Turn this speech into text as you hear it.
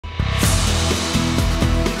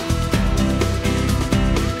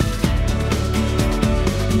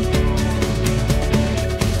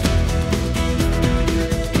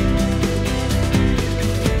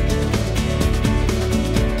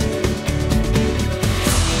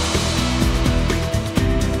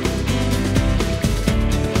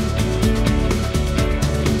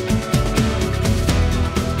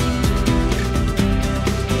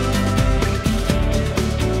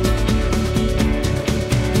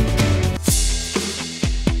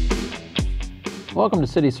Welcome to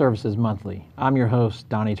City Services Monthly. I'm your host,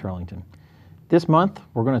 Donnie Turlington. This month,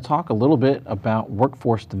 we're going to talk a little bit about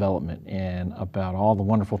workforce development and about all the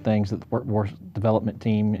wonderful things that the workforce development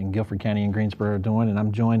team in Guilford County and Greensboro are doing. And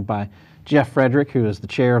I'm joined by Jeff Frederick, who is the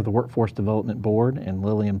chair of the Workforce Development Board, and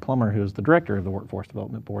Lillian Plummer, who is the director of the Workforce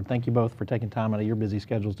Development Board. Thank you both for taking time out of your busy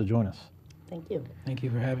schedules to join us. Thank you. Thank you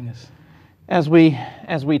for having us. As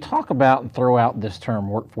we talk about and throw out this term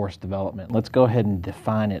workforce development, let's go ahead and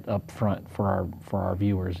define it up front for our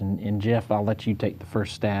viewers. And Jeff, I'll let you take the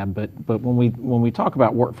first stab. But when we talk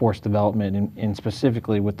about workforce development and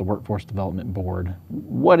specifically with the Workforce Development Board,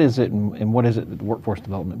 what is it and what is it that the Workforce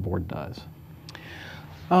Development Board does?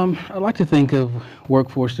 I like to think of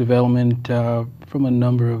workforce development from a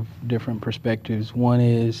number of different perspectives. One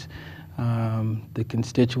is the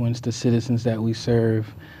constituents, the citizens that we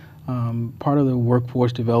serve. Part of the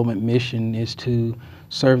workforce development mission is to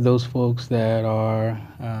serve those folks that are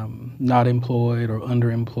not employed or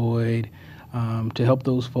underemployed, to help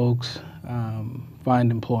those folks find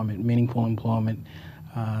employment, meaningful employment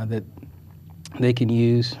that they can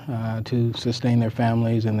use to sustain their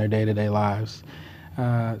families and their day-to-day lives.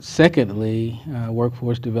 Secondly,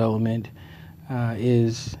 workforce development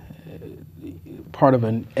is part of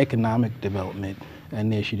an economic development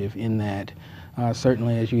initiative in that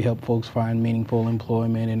certainly as you help folks find meaningful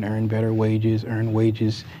employment and earn better wages,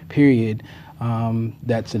 period,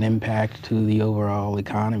 that's an impact to the overall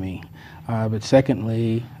economy. But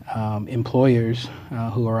secondly, employers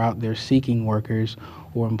who are out there seeking workers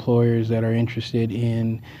or employers that are interested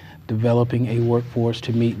in developing a workforce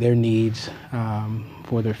to meet their needs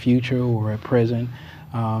for their future or at present.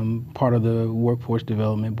 Part of the Workforce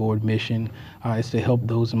Development Board mission is to help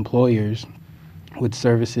those employers with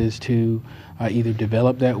services to either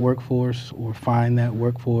develop that workforce or find that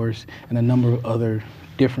workforce, and a number of other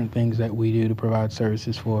different things that we do to provide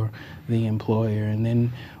services for the employer. And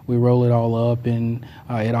then we roll it all up, and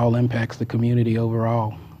it all impacts the community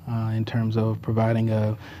overall in terms of providing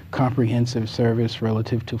a comprehensive service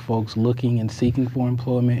relative to folks looking and seeking for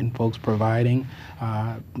employment and folks providing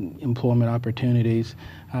employment opportunities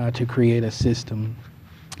to create a system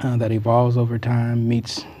that evolves over time,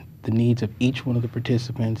 meets the needs of each one of the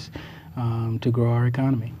participants to grow our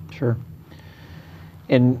economy. Sure.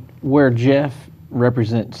 And where Jeff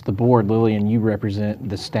represents the board, Lillian, you represent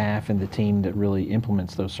the staff and the team that really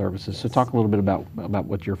implements those services. So talk a little bit about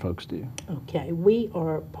what your folks do. Okay, we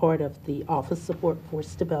are part of the Office of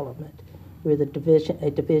Workforce Development. We're a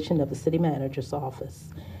division of the City Manager's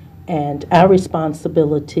Office. And our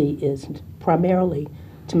responsibility is primarily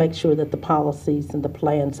to make sure that the policies and the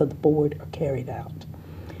plans of the board are carried out.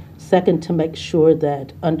 Second, to make sure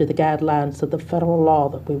that under the guidelines of the federal law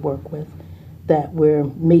that we work with, that we're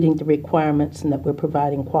meeting the requirements and that we're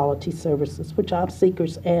providing quality services for job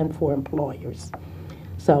seekers and for employers.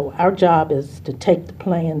 So our job is to take the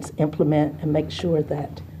plans, implement, and make sure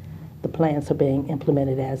that the plans are being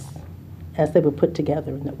implemented as they were put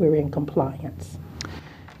together and that we're in compliance.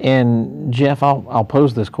 And Jeff, I'll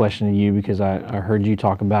pose this question to you because I heard you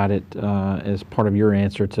talk about it as part of your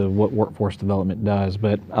answer to what workforce development does.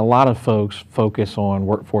 But a lot of folks focus on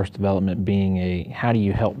workforce development being how do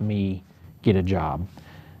you help me get a job?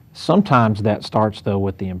 Sometimes that starts though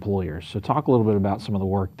with the employers. So talk a little bit about some of the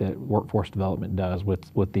work that workforce development does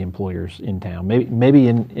with the employers in town. Maybe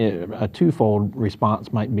in a twofold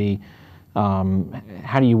response might be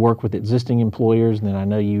how do you work with existing employers? And then I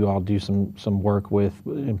know you all do some work with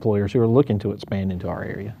employers who are looking to expand into our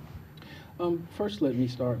area. First, let me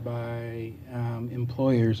start by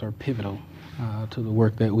employers are pivotal to the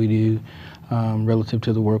work that we do relative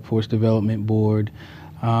to the Workforce Development Board.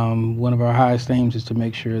 One of our highest aims is to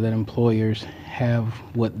make sure that employers have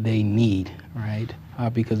what they need, right?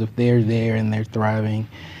 Because if they're there and they're thriving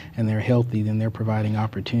and they're healthy, then they're providing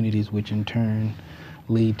opportunities which in turn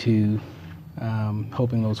lead to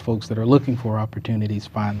helping those folks that are looking for opportunities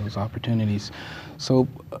find those opportunities. So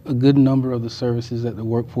a good number of the services that the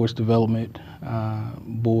Workforce Development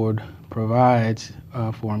Board provides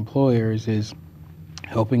for employers is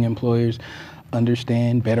helping employers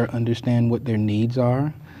better understand what their needs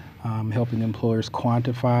are, helping employers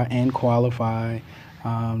quantify and qualify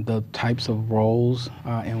the types of roles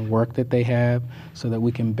and work that they have so that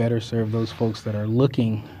we can better serve those folks that are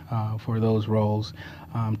looking for those roles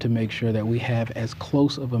to make sure that we have as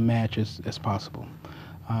close of a match as possible.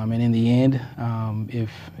 And in the end,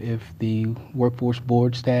 if the workforce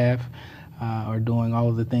board staff are doing all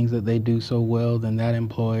of the things that they do so well, then that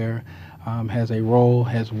employer has a role,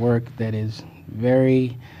 has work that is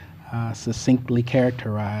very succinctly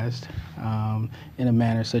characterized in a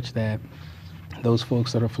manner such that those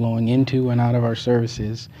folks that are flowing into and out of our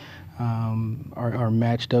services are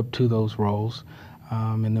matched up to those roles,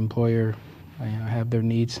 and the employer have their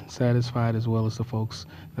needs satisfied, as well as the folks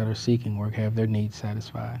that are seeking work have their needs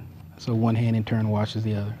satisfied. So one hand in turn washes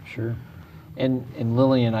the other. Sure. And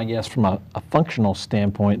Lillian, I guess from a functional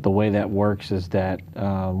standpoint, the way that works is that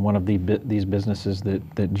one of these businesses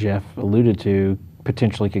that Jeff alluded to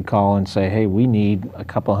potentially could call and say, hey, we need a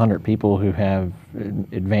couple hundred people who have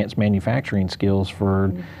advanced manufacturing skills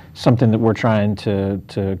for something that we're trying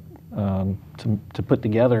to put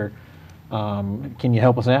together. Can you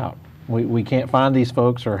help us out? We can't find these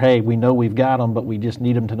folks, or hey, we know we've got them, but we just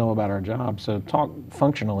need them to know about our job. So talk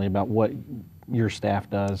functionally about what your staff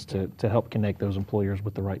does to help connect those employers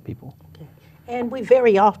with the right people. Okay. And we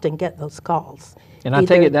very often get those calls. And I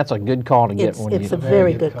take it that's a good call to get when it's a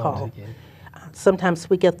very good call. Sometimes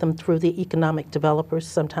we get them through the economic developers.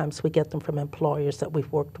 Sometimes we get them from employers that we've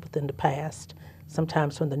worked with in the past.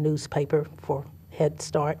 Sometimes from the newspaper for Head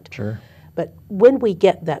Start. Sure. But when we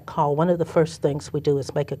get that call, one of the first things we do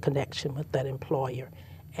is make a connection with that employer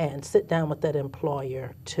and sit down with that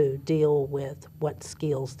employer to deal with what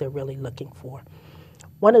skills they're really looking for.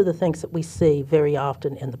 One of the things that we see very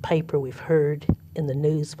often in the paper, we've heard in the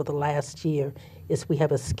news for the last year, is we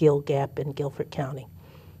have a skill gap in Guilford County.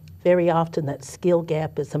 Very often that skill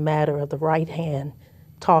gap is a matter of the right hand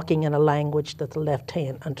talking in a language that the left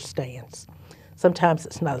hand understands. Sometimes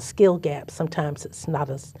it's not a skill gap, sometimes it's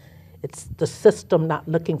the system not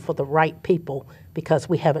looking for the right people because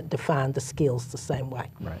we haven't defined the skills the same way.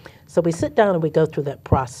 Right. So we sit down and we go through that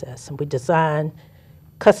process and we design,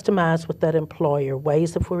 customize with that employer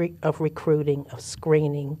ways of recruiting, of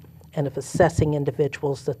screening, and of assessing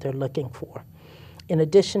individuals that they're looking for. In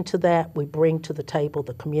addition to that, we bring to the table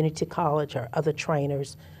the community college, our other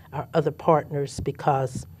trainers, our other partners,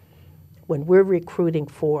 because when we're recruiting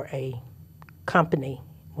for a company,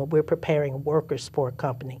 when we're preparing workers for a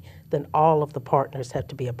company, then all of the partners have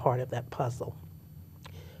to be a part of that puzzle.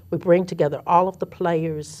 We bring together all of the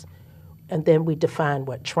players, and then we define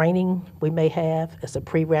what training we may have as a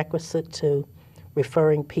prerequisite to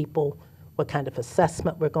referring people, what kind of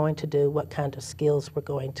assessment we're going to do, what kind of skills we're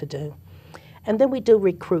going to do. And then we do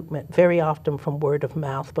recruitment, very often from word of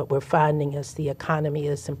mouth, but we're finding as the economy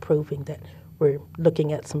is improving that we're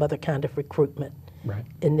looking at some other kind of recruitment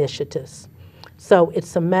initiatives. So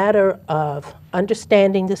it's a matter of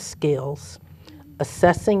understanding the skills,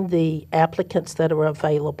 assessing the applicants that are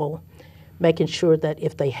available, making sure that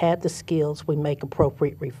if they had the skills, we make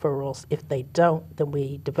appropriate referrals. If they don't, then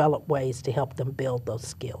we develop ways to help them build those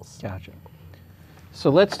skills. Gotcha. So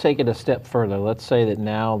let's take it a step further. Let's say that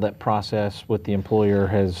now that process with the employer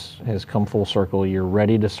has come full circle. You're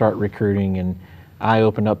ready to start recruiting, and I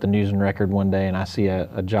open up the News and Record one day and I see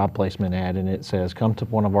a job placement ad and it says, come to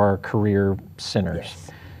one of our career centers.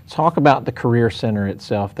 Yes. Talk about the career center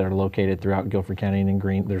itself that are located throughout Guilford County,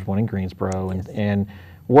 and there's one in Greensboro. And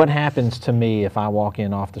what happens to me if I walk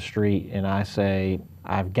in off the street and I say,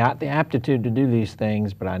 I've got the aptitude to do these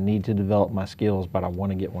things, but I need to develop my skills, but I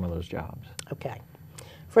want to get one of those jobs? Okay.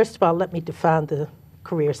 First of all, let me define the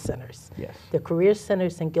career centers. Yes. The career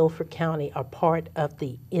centers in Guilford County are part of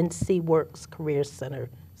the NC Works Career Center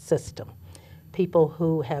system. People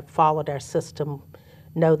who have followed our system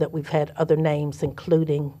know that we've had other names,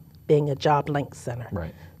 including being a job link center.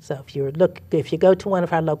 Right. So if you go to one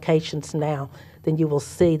of our locations now, then you will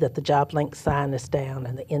see that the job link sign is down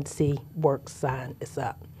and the NC Works sign is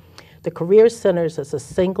up. The career centers is a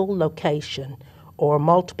single location or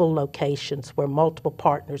multiple locations where multiple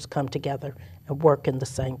partners come together and work in the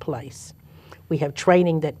same place. We have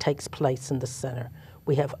training that takes place in the center.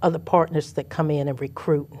 We have other partners that come in and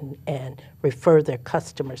recruit and refer their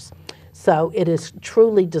customers. So it is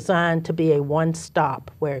truly designed to be a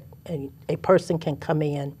one-stop where a person can come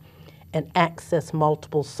in and access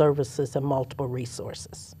multiple services and multiple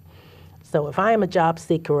resources. So if I am a job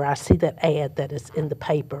seeker or I see that ad that is in the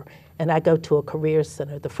paper and I go to a career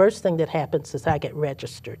center, the first thing that happens is I get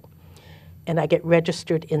registered. And I get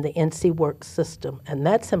registered in the NC Works system. And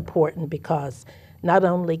that's important because not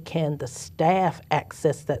only can the staff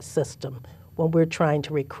access that system when we're trying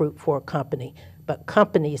to recruit for a company, but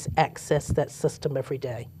companies access that system every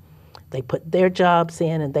day. They put their jobs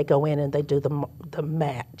in and they go in and they do the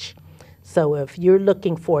match. So if you're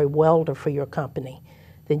looking for a welder for your company,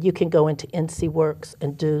 then you can go into NC Works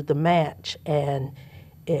and do the match. And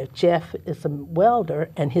if Jeff is a welder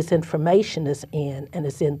and his information is in and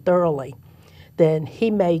is in thoroughly, then he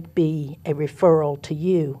may be a referral to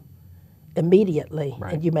you immediately,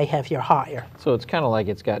 right, and you may have your hire. So it's kind of like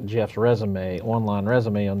it's got Jeff's resume, online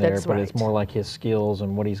resume on there, That's but right. it's more like his skills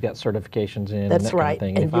and what he's got certifications in. That's and that right,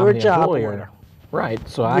 kind of thing. and if you're I'm a the job employer, order. right?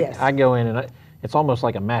 So Yes. I go in and It's almost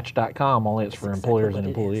like a Match.com, only it's for That's employers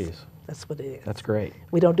exactly and what it is. employees. That's what it is. That's great.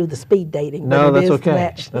 We don't do the speed dating. No, but it that's is okay. The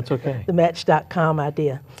Match, That's okay. The Match.com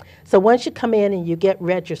idea. So once you come in and you get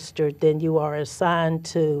registered, then you are assigned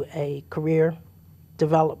to a career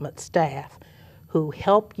development staff who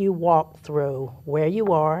help you walk through where you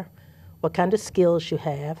are, what kind of skills you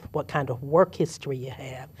have, what kind of work history you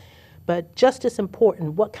have, but just as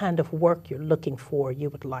important, what kind of work you're looking for you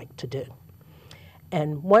would like to do.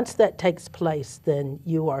 And once that takes place, then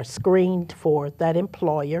you are screened for that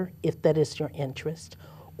employer, if that is your interest,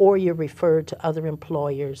 or you're referred to other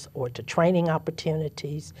employers or to training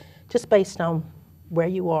opportunities, just based on where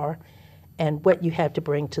you are and what you have to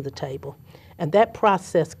bring to the table. And that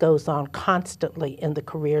process goes on constantly in the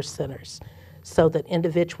career centers so that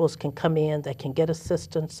individuals can come in, they can get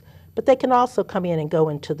assistance, but they can also come in and go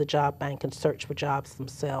into the job bank and search for jobs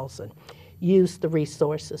themselves and use the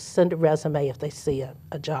resources, send a resume if they see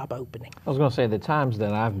a job opening. I was going to say, the times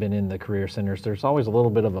that I've been in the career centers, there's always a little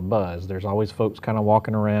bit of a buzz. There's always folks kind of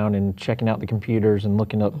walking around and checking out the computers and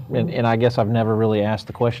looking up. And I guess I've never really asked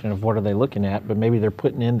the question of what are they looking at, but maybe they're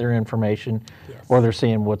putting in their information, Yes. or they're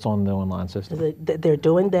seeing what's on the online system. They're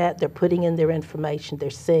doing that, they're putting in their information, they're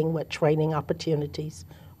seeing what training opportunities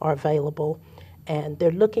are available, and they're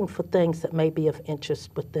looking for things that may be of interest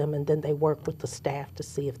with them, and then they work with the staff to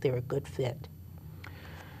see if they're a good fit.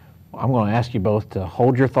 I'm going to ask you both to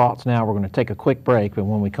hold your thoughts now. We're going to take a quick break, but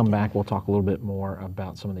when we come back, we'll talk a little bit more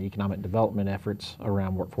about some of the economic development efforts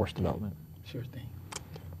around workforce development. Sure thing.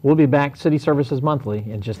 We'll be back, City Services Monthly,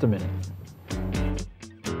 in just a minute.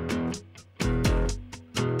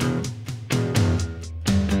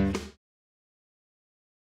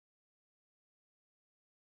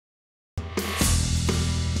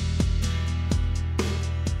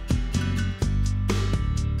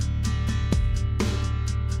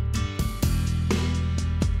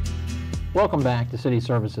 Welcome back to City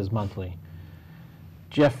Services Monthly.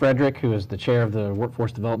 Jeff Frederick, who is the chair of the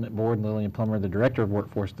Workforce Development Board, and Lillian Plummer, the director of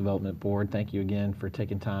Workforce Development Board, thank you again for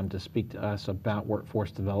taking time to speak to us about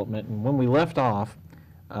workforce development. And when we left off,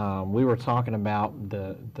 we were talking about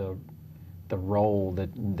the role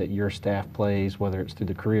that your staff plays, whether it's through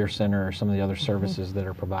the Career Center or some of the other services that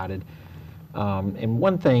are provided. And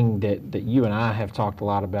one thing that you and I have talked a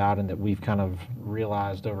lot about and that we've kind of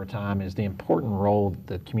realized over time is the important role that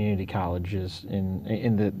the community colleges in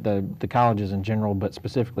the colleges in general, but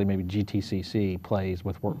specifically maybe GTCC plays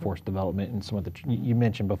with workforce development and some of the, you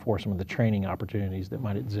mentioned before, some of the training opportunities that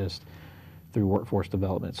might exist through workforce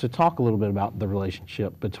development. So talk a little bit about the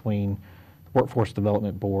relationship between the Workforce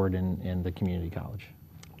Development Board and the community college.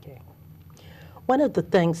 One of the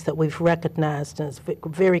things that we've recognized, and is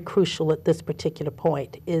very crucial at this particular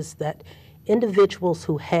point, is that individuals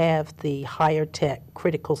who have the higher tech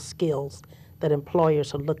critical skills that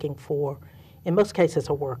employers are looking for, in most cases,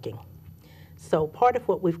 are working. So part of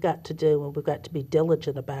what we've got to do and we've got to be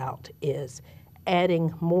diligent about is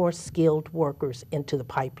adding more skilled workers into the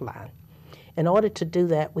pipeline. In order to do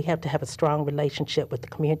that, we have to have a strong relationship with the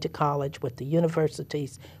community college, with the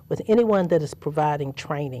universities, with anyone that is providing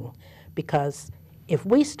training. Because if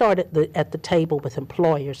we start at the table with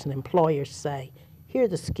employers and employers say, here are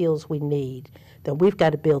the skills we need, then we've got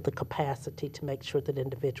to build the capacity to make sure that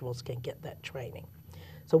individuals can get that training.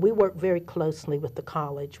 So we work very closely with the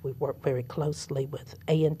college. We work very closely with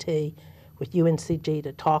A&T, with UNCG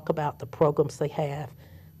to talk about the programs they have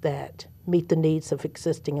that meet the needs of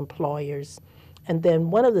existing employers. And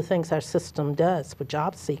then one of the things our system does for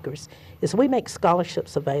job seekers is we make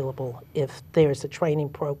scholarships available if there's a training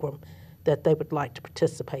program that they would like to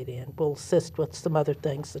participate in. We'll assist with some other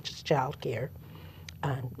things such as childcare,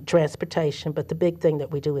 transportation, but the big thing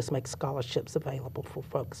that we do is make scholarships available for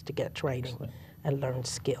folks to get training and learn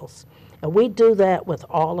skills. And we do that with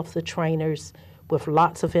all of the trainers with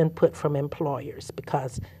lots of input from employers,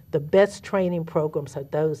 because the best training programs are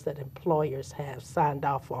those that employers have signed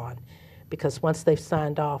off on, because once they've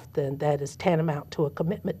signed off, then that is tantamount to a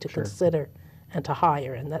commitment to consider and to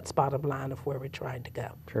hire, and that's bottom line of where we're trying to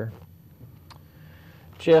go. Sure.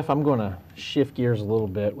 Jeff, I'm going to shift gears a little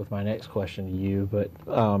bit with my next question to you, but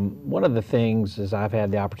one of the things is I've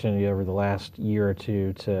had the opportunity over the last year or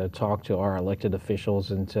two to talk to our elected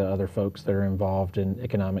officials and to other folks that are involved in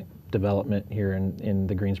economic development here in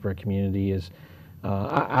the Greensboro community is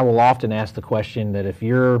I will often ask the question that if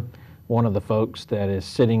you're one of the folks that is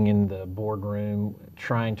sitting in the boardroom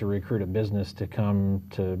trying to recruit a business to come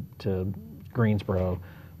to Greensboro,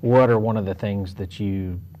 what are one of the things that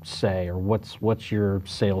you say, or what's your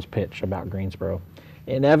sales pitch about Greensboro?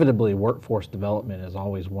 inevitably, workforce development is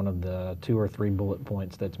always one of the 2 or 3 bullet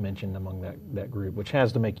points that's mentioned among that group, which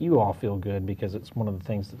has to make you all feel good because it's one of the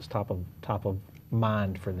things that's top of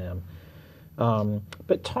mind for them.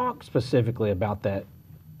 But talk specifically about that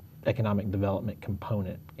economic development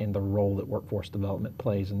component and the role that workforce development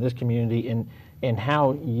plays in this community, and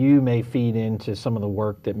how you may feed into some of the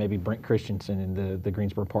work that maybe Brent Christensen and the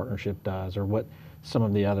Greensboro Partnership does, or what some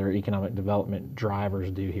of the other economic development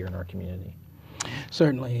drivers do here in our community.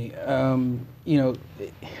 Certainly.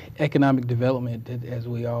 Economic development, as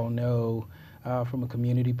we all know, from a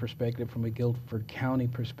community perspective, from a Guilford County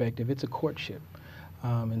perspective, it's a courtship.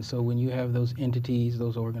 And so when you have those entities,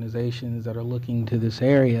 those organizations that are looking to this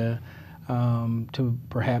area to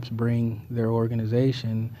perhaps bring their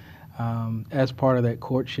organization, as part of that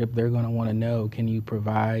courtship, they're going to want to know, can you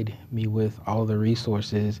provide me with all the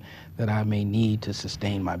resources that I may need to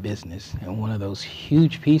sustain my business? And one of those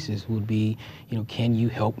huge pieces would be, can you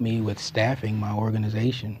help me with staffing my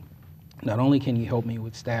organization? Not only can you help me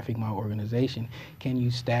with staffing my organization, can you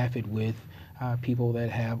staff it with people that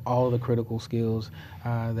have all of the critical skills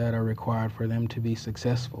that are required for them to be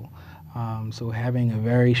successful. So having a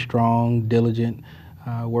very strong, diligent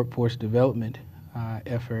workforce development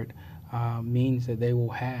effort means that they will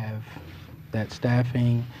have that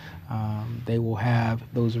staffing, they will have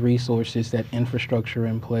those resources, that infrastructure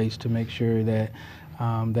in place to make sure that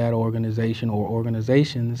that organization or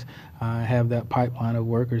organizations have that pipeline of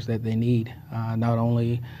workers that they need, not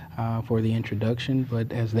only for the introduction,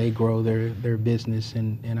 but as they grow their business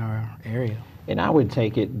in our area. And I would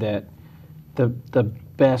take it that the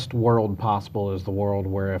best world possible is the world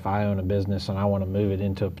where if I own a business and I want to move it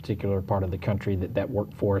into a particular part of the country, that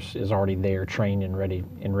workforce is already there, trained and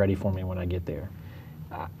ready for me when I get there.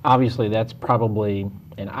 Obviously, that's probably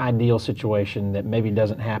an ideal situation that maybe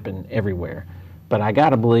doesn't happen everywhere. But I got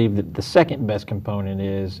to believe that the second best component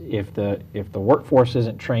is if the workforce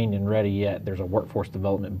isn't trained and ready yet, there's a workforce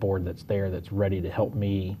development board that's there that's ready to help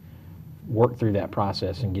me work through that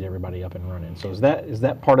process and get everybody up and running. So is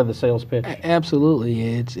that part of the sales pitch? Absolutely.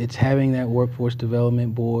 It's having that workforce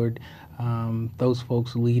development board, those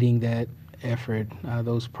folks leading that effort,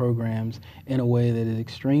 those programs in a way that is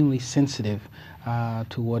extremely sensitive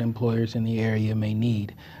to what employers in the area may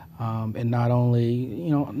need. And not only,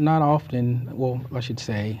 not often, well, I should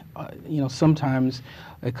say, sometimes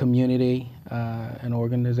a community, an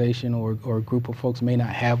organization or a group of folks may not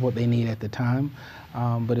have what they need at the time,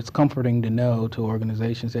 but it's comforting to know to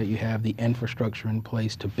organizations that you have the infrastructure in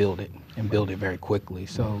place to build it and build it very quickly.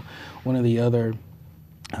 So one of the other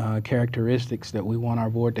characteristics that we want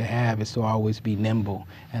our board to have is to always be nimble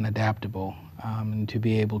and adaptable, and to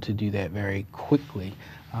be able to do that very quickly,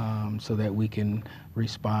 so that we can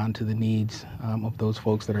respond to the needs of those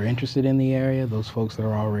folks that are interested in the area, those folks that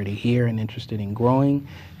are already here and interested in growing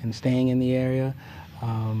and staying in the area.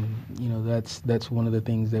 That's one of the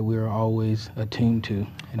things that we're always attuned to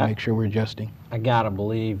and make sure we're adjusting. I gotta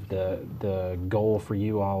believe the goal for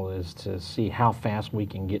you all is to see how fast we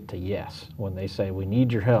can get to yes when they say we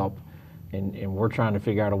need your help, and we're trying to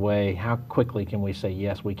figure out a way, how quickly can we say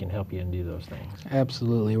yes, we can help you and do those things?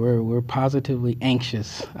 Absolutely. We're positively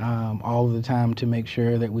anxious all of the time to make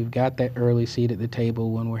sure that we've got that early seat at the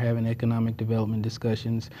table when we're having economic development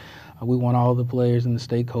discussions. We want all the players and the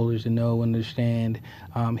stakeholders to know and understand,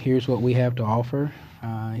 here's what we have to offer,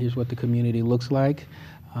 here's what the community looks like,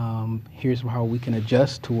 here's how we can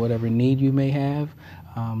adjust to whatever need you may have,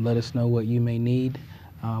 let us know what you may need.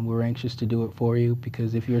 We're anxious to do it for you,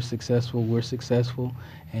 because if you're successful, we're successful.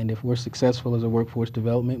 And if we're successful as a workforce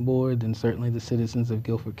development board, then certainly the citizens of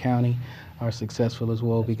Guilford County are successful as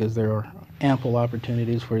well, because there are ample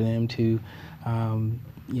opportunities for them to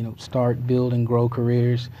start, build, and grow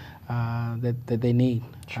careers that they need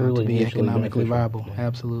to be economically viable. Yeah.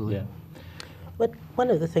 Absolutely. Yeah. But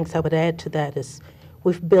one of the things I would add to that is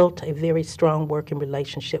we've built a very strong working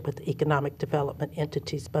relationship with economic development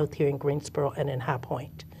entities, both here in Greensboro and in High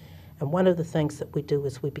Point. And one of the things that we do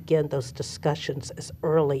is we begin those discussions as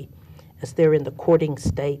early as they're in the courting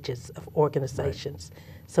stages of organizations. Right.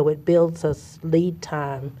 So it builds us lead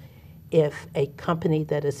time if a company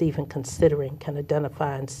that is even considering can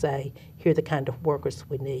identify and say, here are the kind of workers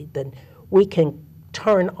we need, then we can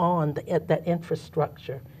turn on that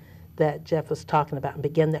infrastructure that Jeff was talking about and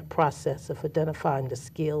begin that process of identifying the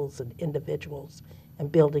skills and individuals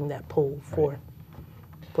and building that pool for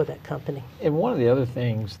that company. And one of the other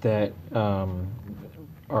things that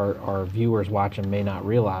our viewers watching may not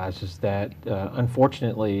realize is that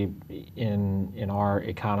unfortunately in our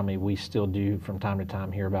economy we still do from time to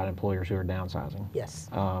time hear about employers who are downsizing. Yes.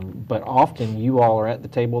 But often you all are at the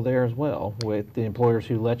table there as well with the employers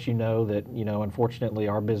who let you know that, you know, unfortunately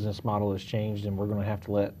our business model has changed and we're going to have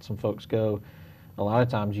to let some folks go. A lot of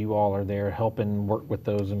times you all are there helping work with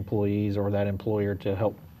those employees or that employer to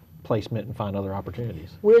help placement and find other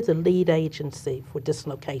opportunities. We're the lead agency for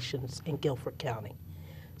dislocations in Guilford County,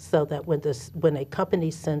 so that when a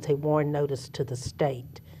company sends a warn notice to the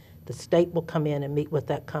state will come in and meet with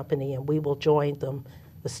that company and we will join them.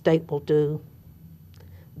 The state will do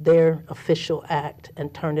their official act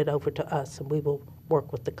and turn it over to us, and we will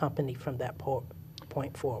work with the company from that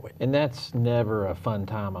point forward. And that's never a fun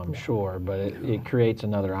time, I'm sure, but it creates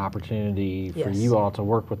another opportunity for Yes. you all to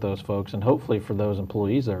work with those folks, and hopefully for those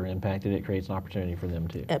employees that are impacted, it creates an opportunity for them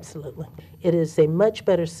too. Absolutely. It is a much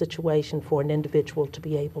better situation for an individual to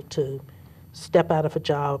be able to step out of a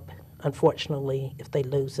job, unfortunately, if they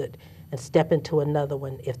lose it, and step into another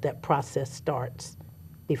one if that process starts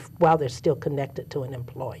while they're still connected to an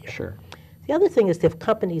employer. Sure. The other thing is if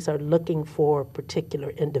companies are looking for particular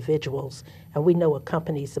individuals, and we know a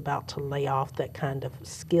company's about to lay off that kind of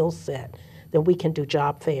skill set, then we can do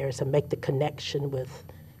job fairs and make the connection with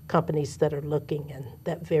companies that are looking, and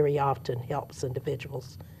that very often helps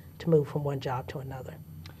individuals to move from one job to another.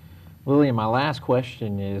 Lillian, my last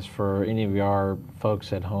question is for any of our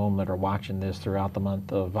folks at home that are watching this throughout the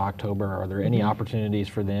month of October. Are there any opportunities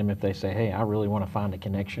for them if they say, hey, I really want to find a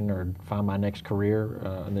connection or find my next career?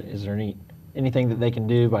 Is there anything that they can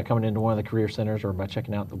do by coming into one of the career centers or by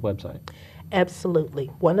checking out the website? Absolutely.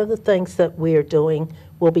 One of the things that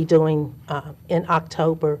we'll be doing in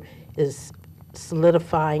October is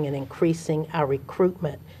solidifying and increasing our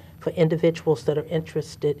recruitment for individuals that are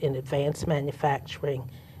interested in advanced manufacturing,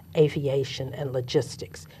 aviation, and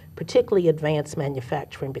logistics, particularly advanced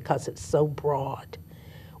manufacturing because it's so broad.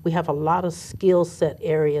 We have a lot of skill set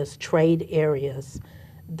areas, trade areas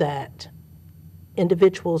that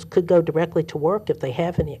individuals could go directly to work if they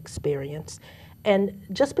have any experience. And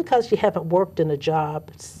just because you haven't worked in a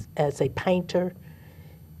job as a painter,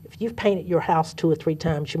 if you've painted your house 2 or 3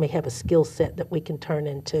 times, you may have a skill set that we can turn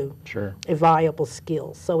into a viable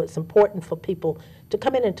skill. So it's important for people to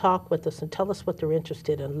come in and talk with us and tell us what they're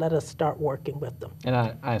interested in and let us start working with them. And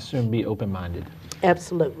I assume be open-minded.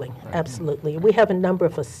 Absolutely, Right. absolutely. We have a number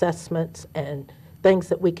of assessments and things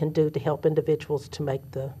that we can do to help individuals to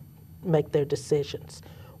make their decisions.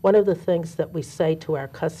 One of the things that we say to our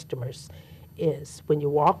customers is when you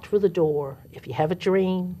walk through the door, if you have a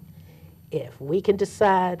dream, if we can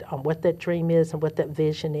decide on what that dream is and what that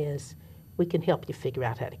vision is, we can help you figure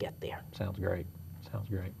out how to get there. Sounds great. Sounds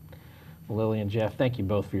great. Well, Lily and Jeff, thank you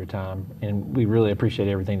both for your time, and we really appreciate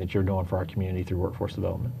everything that you're doing for our community through workforce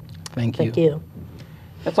development. Thank you. Thank you.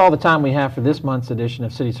 That's all the time we have for this month's edition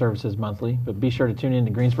of City Services Monthly, but be sure to tune in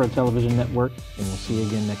to Greensboro Television Network, and we'll see you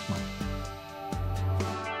again next month.